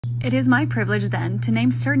It is my privilege, then, to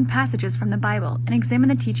name certain passages from the Bible and examine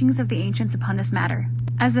the teachings of the ancients upon this matter,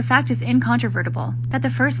 as the fact is incontrovertible that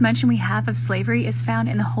the first mention we have of slavery is found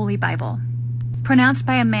in the Holy Bible, pronounced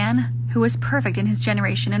by a man who was perfect in his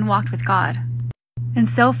generation and walked with God. And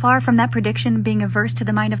so far from that prediction being averse to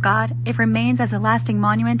the mind of God, it remains as a lasting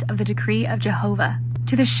monument of the decree of Jehovah,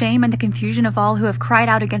 to the shame and the confusion of all who have cried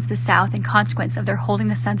out against the South in consequence of their holding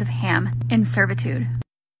the sons of Ham in servitude.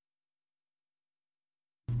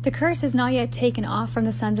 The curse is not yet taken off from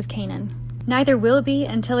the sons of Canaan, neither will be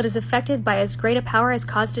until it is effected by as great a power as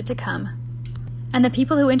caused it to come. And the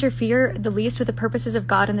people who interfere the least with the purposes of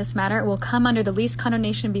God in this matter will come under the least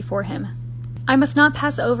condemnation before him. I must not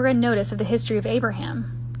pass over a notice of the history of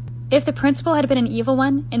Abraham. If the principle had been an evil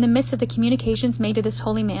one in the midst of the communications made to this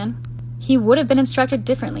holy man, he would have been instructed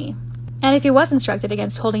differently. And if he was instructed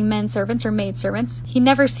against holding men servants or maidservants, he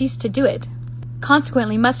never ceased to do it.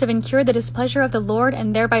 Consequently must have incurred the displeasure of the Lord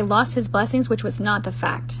and thereby lost his blessings, which was not the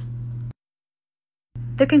fact.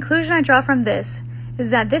 The conclusion I draw from this is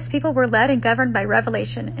that this people were led and governed by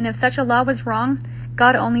revelation, and if such a law was wrong,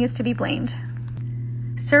 God only is to be blamed.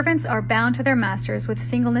 Servants are bound to their masters with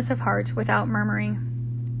singleness of heart, without murmuring.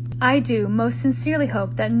 I do most sincerely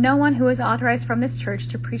hope that no one who is authorized from this church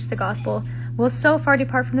to preach the gospel will so far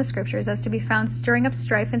depart from the scriptures as to be found stirring up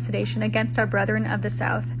strife and sedition against our brethren of the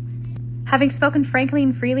South. Having spoken frankly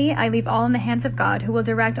and freely, I leave all in the hands of God, who will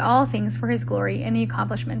direct all things for his glory in the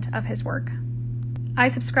accomplishment of his work. I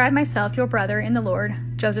subscribe myself, your brother in the Lord,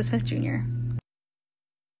 Joseph Smith, Jr.